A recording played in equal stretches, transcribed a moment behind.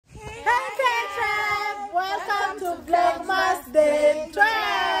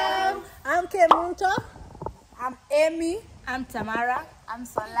Munto. I'm Amy. I'm Tamara. I'm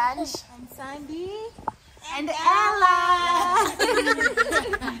Solange. I'm Sandy. And Ella.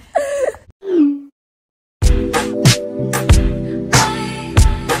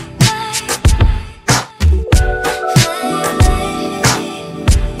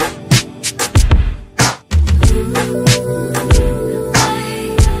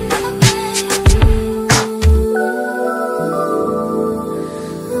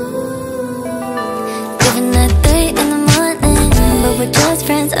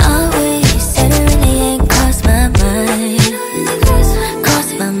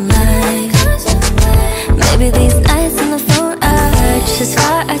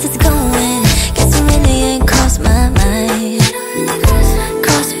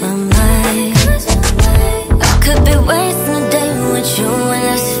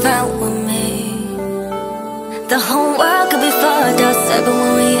 The whole world could be fucked outside, but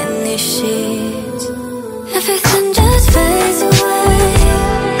when we in these sheets, everything just fades away.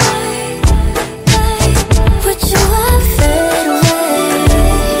 Would you ever fade away?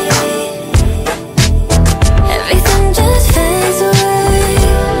 Everything just fades away.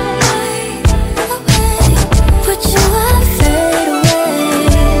 Would you ever fade away?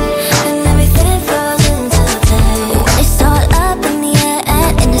 And everything falls into place. When it's all up in the air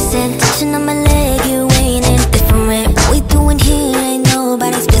and innocent, touching on my leg, you ain't in. What we doing here ain't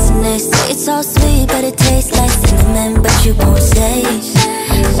nobody's business. It's all sweet, but it tastes like cinnamon. But you won't say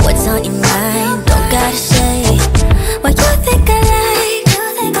what's on your mind. Don't gotta say what you think I like,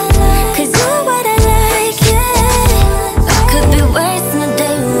 cause you're what I like, yeah. I could be wasting a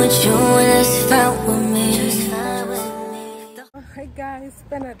day with you unless you found with me. Hi guys,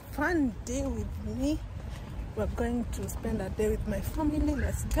 spend a fun day with me. We're going to spend a day with my family.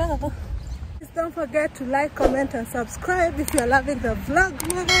 Let's go. Please don't forget to like, comment and subscribe if you're loving the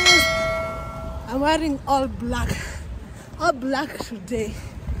Vlogmas. I'm wearing all black today,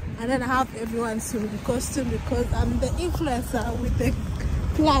 and then I have everyone's swimming costume because I'm the influencer with the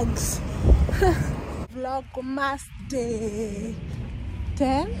plugs. Vlogmas day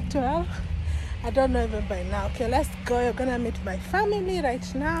 10, 12, I don't know even by now. Okay, let's go. You're gonna meet my family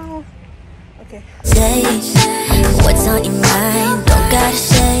right now. Okay. Say what's on your mind. Don't gotta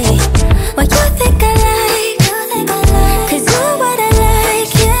say what you think I like, cause you're what I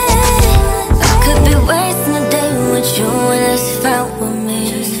like, yeah. I could be wasting a day with you unless you found with me.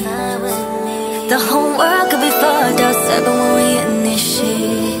 The whole world could be fucked outside, but when we in these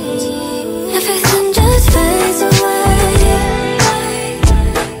sheets, everything just fades away.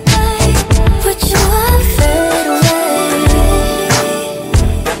 Would you ever fade away?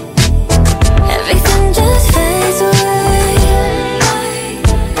 Everything just fades away.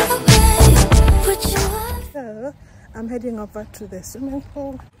 Would you ever? I'm heading over to the swimming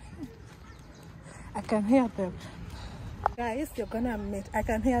pool. I can hear them. Guys, you're gonna meet. I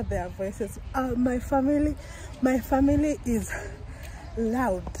can hear their voices. My family is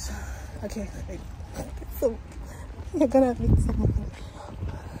loud. Okay, so you're gonna meet someone.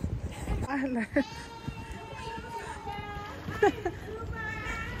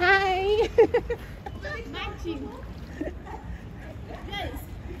 Hi. Matching. Guys,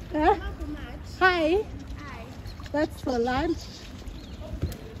 Huh? match. Hi. Hi. That's for lunch.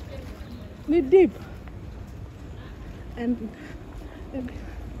 Need dip. And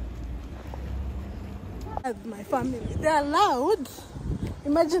my family, they're loud.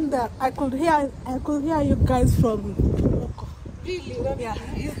 Imagine that I could hear you guys from Really? yeah.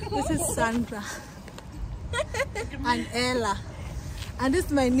 This is Sandra and Ella, and this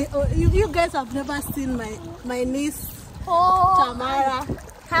is my niece. Oh, you guys have never seen my niece Tamara.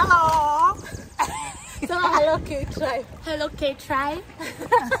 Hello. So hello K-Tribe. Hello, K-Tribe.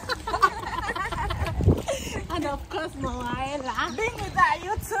 And of course Ella. Being with that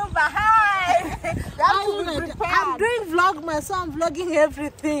YouTuber, hi. I'm doing Vlogmas, so I'm vlogging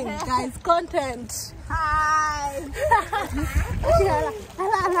everything, guys. Content. Hi.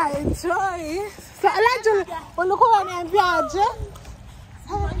 Ella enjoy. So ulikuwa unaniambia aje?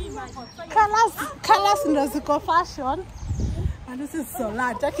 Colors ndo ziko fashion. And this is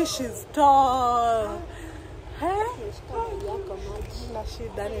Solange. Jackie, she's tall. Hey?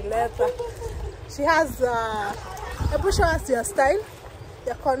 She has show us your style,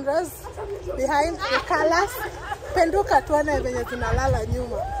 your cornrows behind, the colors. Penduka tuone venye zinalala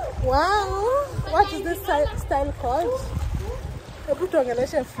nyuma. Wow, what is this style called? Hebu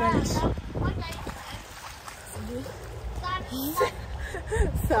tuongeleshe French.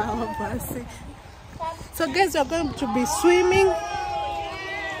 Sawa basi. So guys, we're going to be swimming.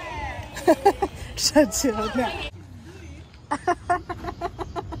 Shut your mouth.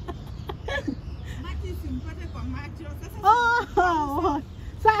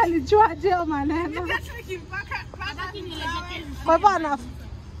 alijuaje maneno? Kwa hivyo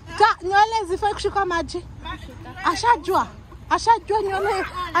nywele zifai kushika maji. Ashajua nywele,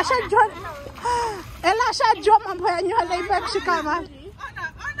 ashajua. Ela ashajua mambo ya nywele ifai kushika maji.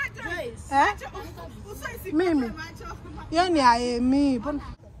 Mimi. Yani me.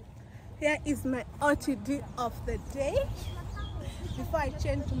 Here is my OTD of the day. Before I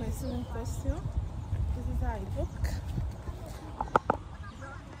change to my swimming costume, this is how I look.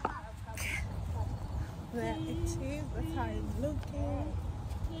 There it is. That's how I'm looking.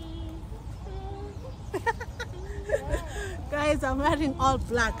 Guys, I'm wearing all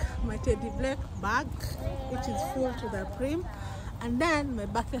black. My teddy black bag, which is full to the brim, and then my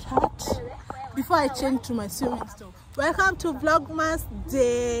bucket hat. Before I change to my swimming stuff. Welcome to Vlogmas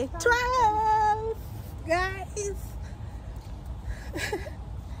day 12, guys.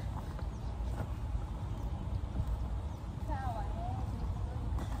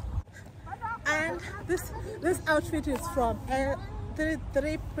 And this outfit is from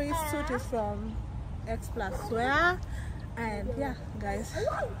three-piece suit is from X+Wear, and yeah, guys.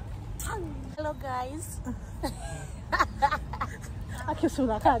 Hello, guys. Okay, so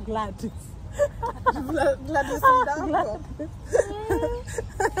like Gladys. Gladys.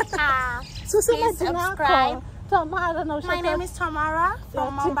 So Please subscribe. Tamara, no, My name is Tamara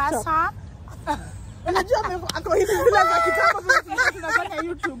from Mombasa. Unajua ako hivi vile za kitambo tunafanya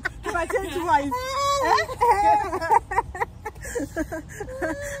YouTube. Tunachange voice.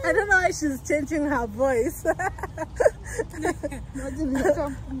 I don't know why she's changing her voice.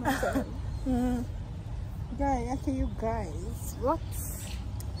 Okay, you guys. What?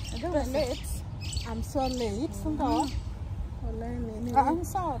 I don't know late. I'm so late. I'm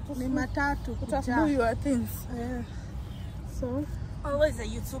sorry. Ni matatu Do your things. So Always a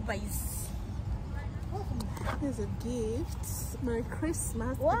YouTuber is. here's a gift. Merry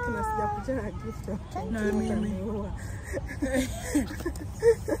Christmas. Wow. A gift.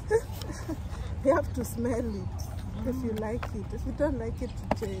 You have to smell it if you like it. If you don't like it,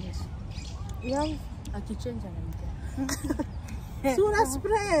 to change. Yeah. Akichange Sura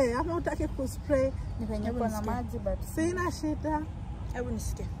spray. I'm not taking to spray. niko na maji but Sina shida. Hebu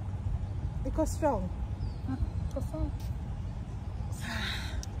nisikie. Iko strong.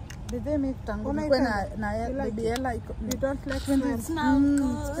 bidhe mimi tangu niko na baby Ella iko. You don't like smell. Smells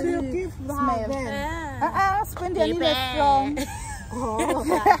good. So you give her then. Spend your little strong. Oh.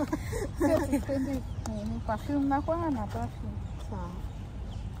 Spend perfume na kwa na perfume.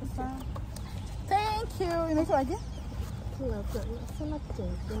 Sawa. Thank you. Inaitwaje?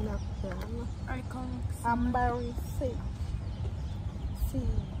 Ambari see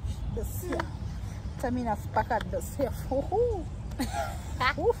the sea. Tamina spaka the sea.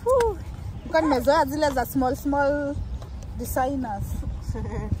 Mkani mezoea zile za small designers.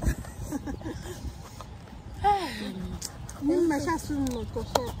 Mimi nimeshasema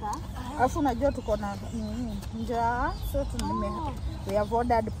kutoka. Alafu unajua tuko na njaa, so we have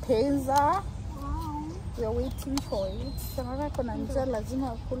ordered pizza. We are waiting for it. Sasa kuna njaa lazima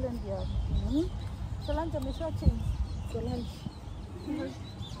kule ndio. Solange amesha change. Solange.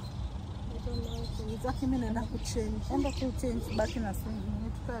 Zaki mimi naenda kuchange. Enda kuchange baki na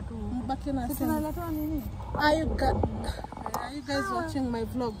simu. Tukaa tu. Baki na simu. Tunaleta nini? Are you guys watching my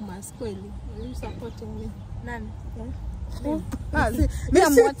Vlogmas kweli? Are you supporting me? Nani? Me,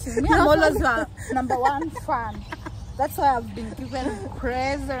 I'm watching. Me, I'm always a #1 fan. That's why I've been given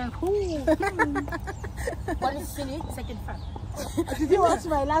present. What is she? Second fan. Did you watch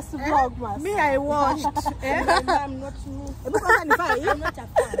my last Vlogmas? Me, I watched. I'm not new. I'm not a fan.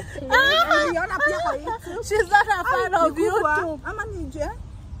 She's not a fan of YouTube. Ama nije?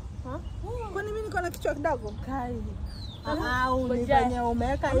 Kwani mimi niko na kichwa kidogo? Kai. Unifanya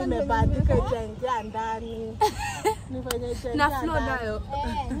umeweka imebadilika itaingia ndani. Nifanye itaingia. Na flow nayo.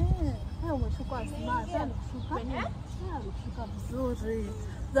 Umeshuka smart sana kushuka. Shuka vizuri.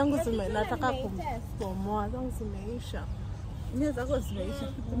 Zangu nataka kupomoa. Zangu zimeisha. Mimi zako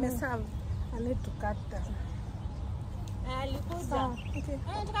zimeisha. Zimeserve. I need to cut them. Okay.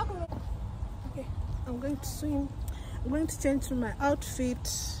 Okay. I'm going to swim. I'm going to change to my outfit.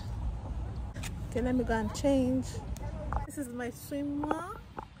 Okay, let me go and change. This is my swimwear.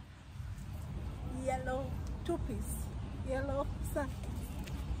 Yellow two-piece. Yellow sack.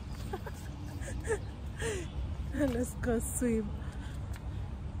 Let's go swim.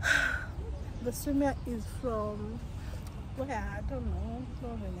 The swimwear is from where? I don't know.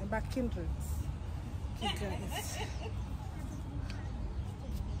 Don't remember. Kindred's. Okay, guys.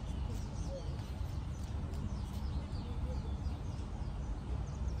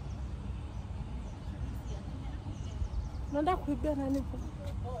 Nanda kuibia nani po?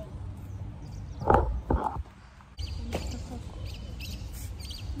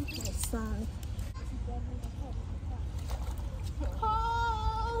 sun.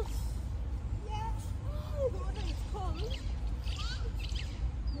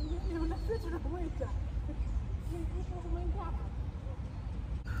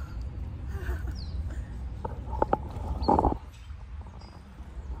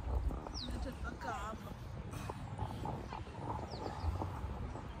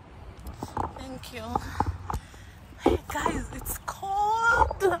 Thank you. Hey guys, it's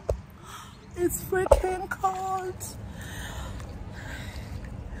cold. It's freaking cold.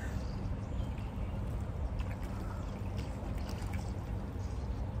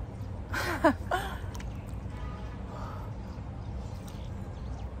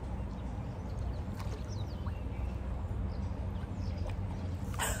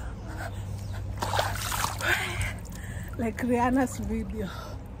 Like Rihanna's video.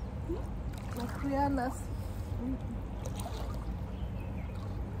 Like Rihanna's video.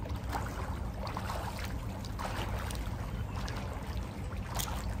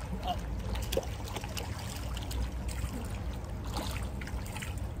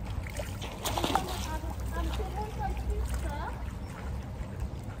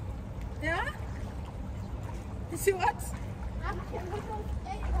 Yeah? You see what?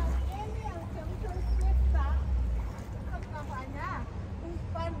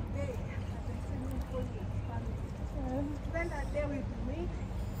 Spend a day with me.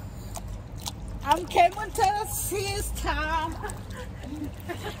 I'm Kemon's sister.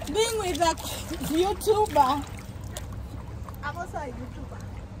 Being with a YouTuber. I'm also a YouTuber.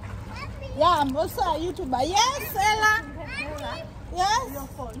 Yeah, I'm also a YouTuber. Yes, Ella. Yes. Your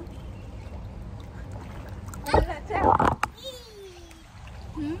phone.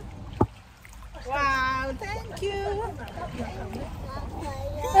 Wow, thank you.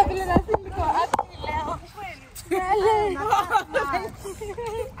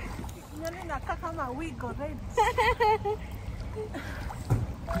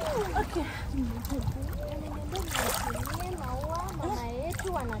 Okay.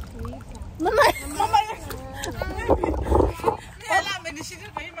 Mama yetu. Ela amenishika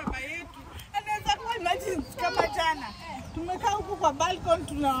kwa hii mama yetu. Anaweza kuwa imagine kama jana. Tumekaa huko kwa balcony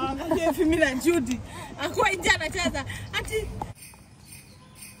tunaangalia film na Judy. Akwa nje anacheza. Ati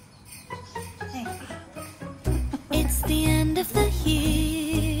It's the end of the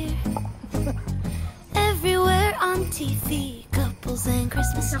year. Everywhere on TV, couples and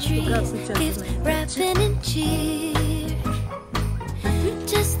Christmas trees, gifts wrapping and cheer.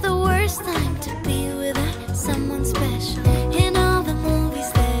 Just the worst time to be without someone special. In all the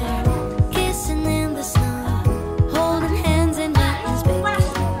movies there, kissing in the snow, holding hands in mountains, baby.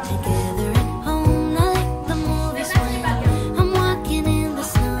 Together at home, not like the movies when I'm walking in the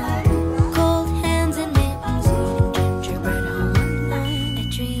snow, cold hands and mittens, eating gingerbread home alone. I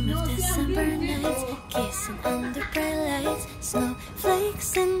dream of December nights, kissing under bright lights,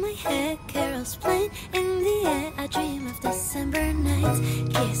 snowflakes in my hair, carols playing in the air. I dream of December nights,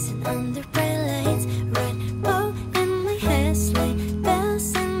 kissing under bright lights, red bow in my hair, sleigh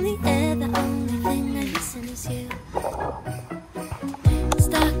bells in the air. The only thing I listen is you.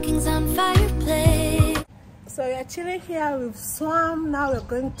 Stockings on fireplace. so we are chilling here with Swam. Now we're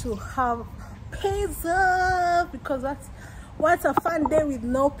going to have pizza because what's a fun day with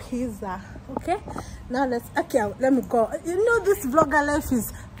no pizza. Okay, now let me go. You know, this vlogger life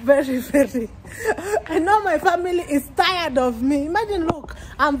is very I know my family is tired of me. Imagine, look,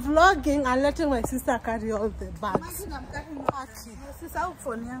 I'm vlogging and letting my sister carry all the bags. Imagine I'm carrying my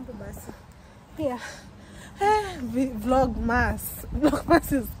phone yangu basi. Yeah. Vlogmas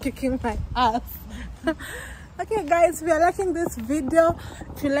is kicking my ass. Okay guys, we are liking this video.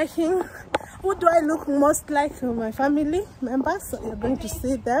 If you're liking, who do I look most like to my family members? So you're going to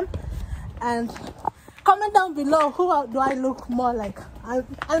see them. And comment down below who do I look more like.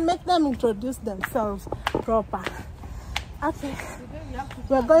 I'll make them introduce themselves proper. Okay.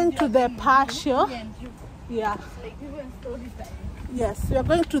 We're going to the patio. Yeah. Yes, we are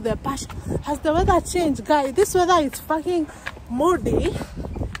going to the patio. Has the weather changed, guys? This weather is fucking moody.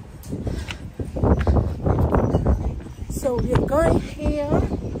 So we are going here.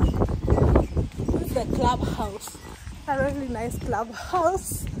 This is the clubhouse. A really nice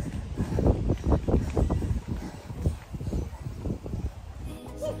clubhouse.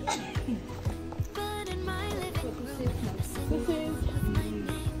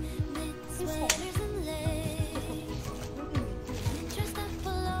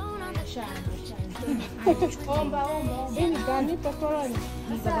 Ini gani pepperoni?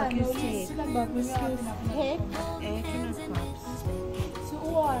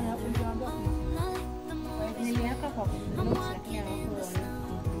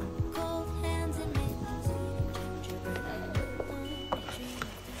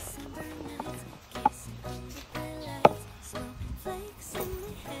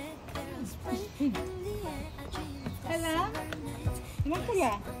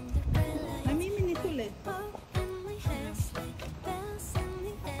 Unakula? Na mimi nikule.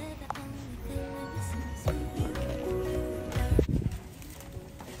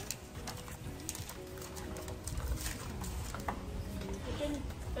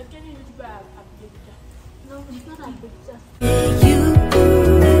 No, it's not a picture. You,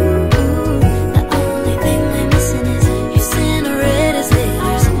 the only thing I'm missing is you send a red as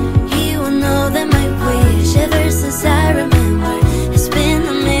letters. He will know that my wish ever since I remember has been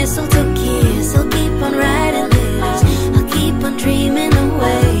the mistletoe kiss. I'll keep on writing letters, I'll keep on dreaming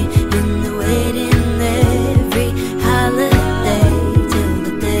away in the waiting every holiday till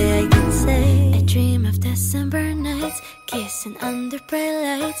the day I can say I dream of December nights, kissing under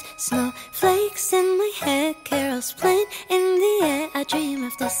bright lights, snowflakes in my head, carols playing in the air. I dream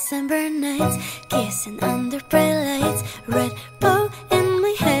of December nights, kissing under bright lights, red bow in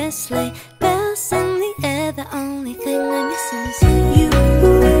my hair, sleigh bells in the air. The only thing I'm missing is you,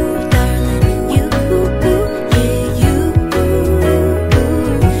 darling, you, yeah, you.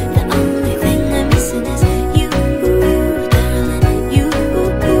 The only thing I'm missing is you, darling, you,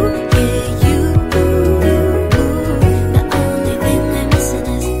 yeah, you. The only thing I'm missing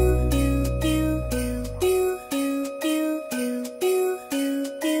is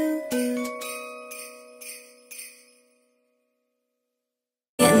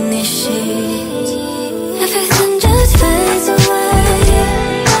in these sheets, everything just fades away.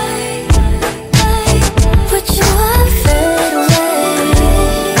 Put you on fade away.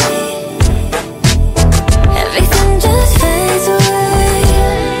 Everything just fades away.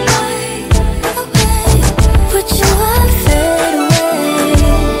 Put you on fade away.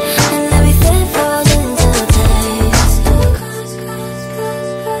 And everything falls into place.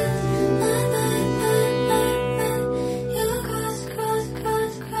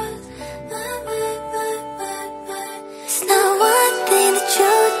 It's not one thing that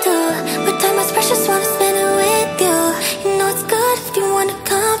you do, but time is precious, wanna spend it with you. You know it's good if you wanna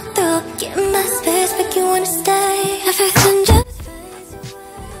come through. Get in my space, make you wanna stay. Everything just fades away.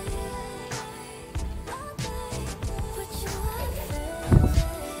 Put you on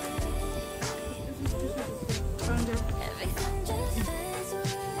everything just fades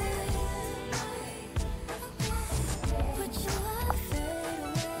away. Put you on fade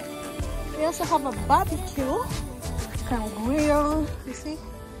away. We also have a barbecue. Can grill. You see?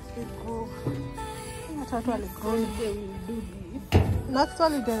 We go. Not actually grill. They will do this. Not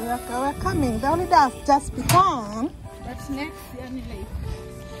only we're coming. The holiday has just begun. That's next year.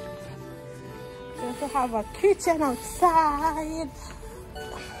 We also have a kitchen outside.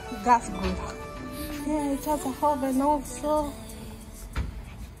 Gas grill. Yeah, it has a oven also.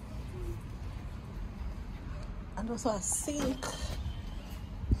 And also a sink.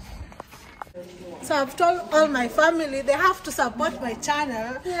 So I've told all my family they have to support my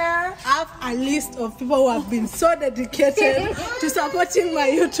channel. Yeah. I have a list of people who have been so dedicated to supporting my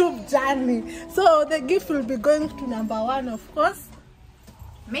YouTube journey. So the gift will be going to number 1, of course.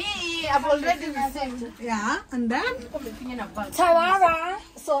 Me, I've already received. Yeah, and then Tamara.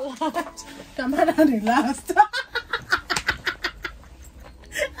 so Tamara the last.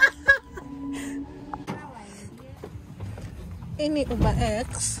 Any Uber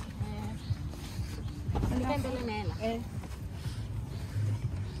X. I'm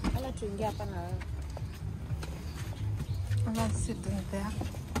not sitting there.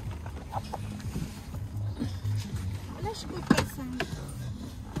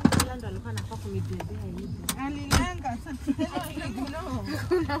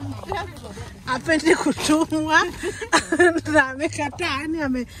 Apendi kutumwa na amekataa, yani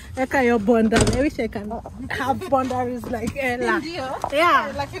ameweka hiyo boundary. I wish I can have boundaries like Ella.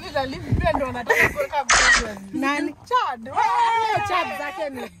 Yeah. Lakini Dalivi pia ndo anataka kuweka boundaries. Nani? Chad. Chad zake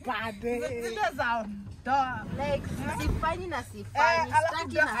ni bad. Zile za doa. Like, sifanyi na sifanyi.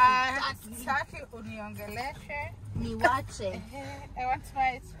 Sitaki uniongeleshe. Niwache. I want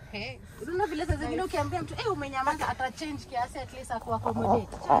my space. Unaona vile sasa zingine ukiambia mtu umenyamaza ata change kiasi at least aku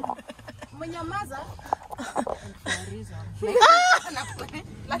accommodate. Umenyamaza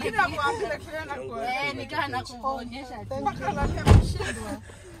lakini akuambia kile nakuwa. nikaa nakuonyesha tu.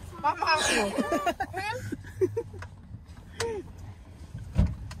 Mama hapo.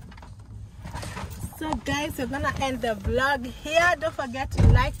 So guys, we're gonna end the vlog here. Don't forget to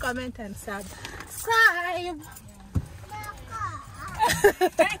like, comment and subscribe.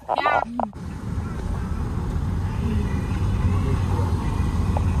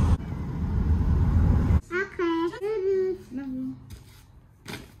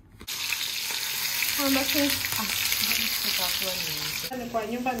 Kwa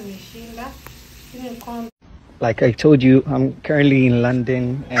nyumba nimeshinda. Like I told you, I'm currently in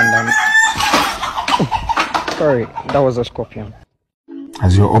London and I'm... Sorry, that was a scorpion.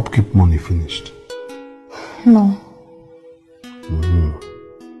 Has your upkeep money finished? No.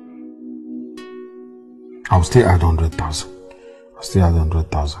 I'll still add 100,000. I'll still add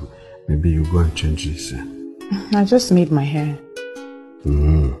 100,000. Maybe you go and change this. I just made my hair.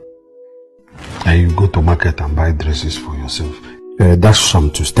 And you go to market and buy dresses for yourself. Dash some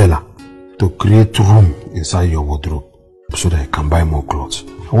to Stella to create room inside your wardrobe so that you can buy more clothes.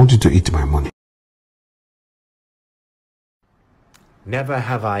 I want you to eat my money. Never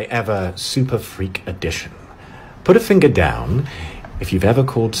have I ever super freak edition. Put a finger down if you've ever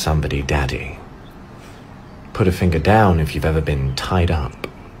called somebody daddy. Put a finger down if you've ever been tied up.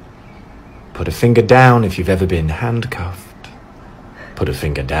 Put a finger down if you've ever been handcuffed. Put a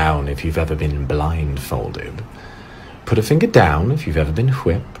finger down if you've ever been blindfolded. Put a finger down if you've ever been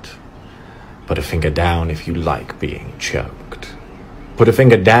whipped. Put a finger down if you like being choked. Put a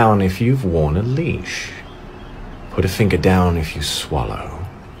finger down if you've worn a leash. Put a finger down if you swallow.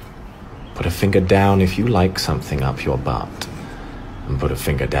 Put a finger down if you like something up your butt. And put a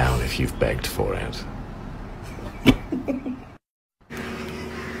finger down if you've begged for it.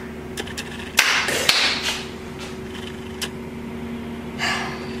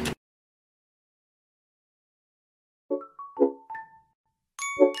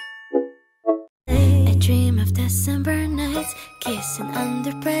 I dream of December nights, kissing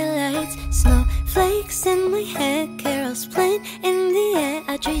under bright lights, snowflakes in my head, carols playing in the air.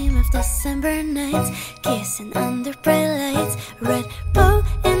 I dream of December nights, kissing under bright lights,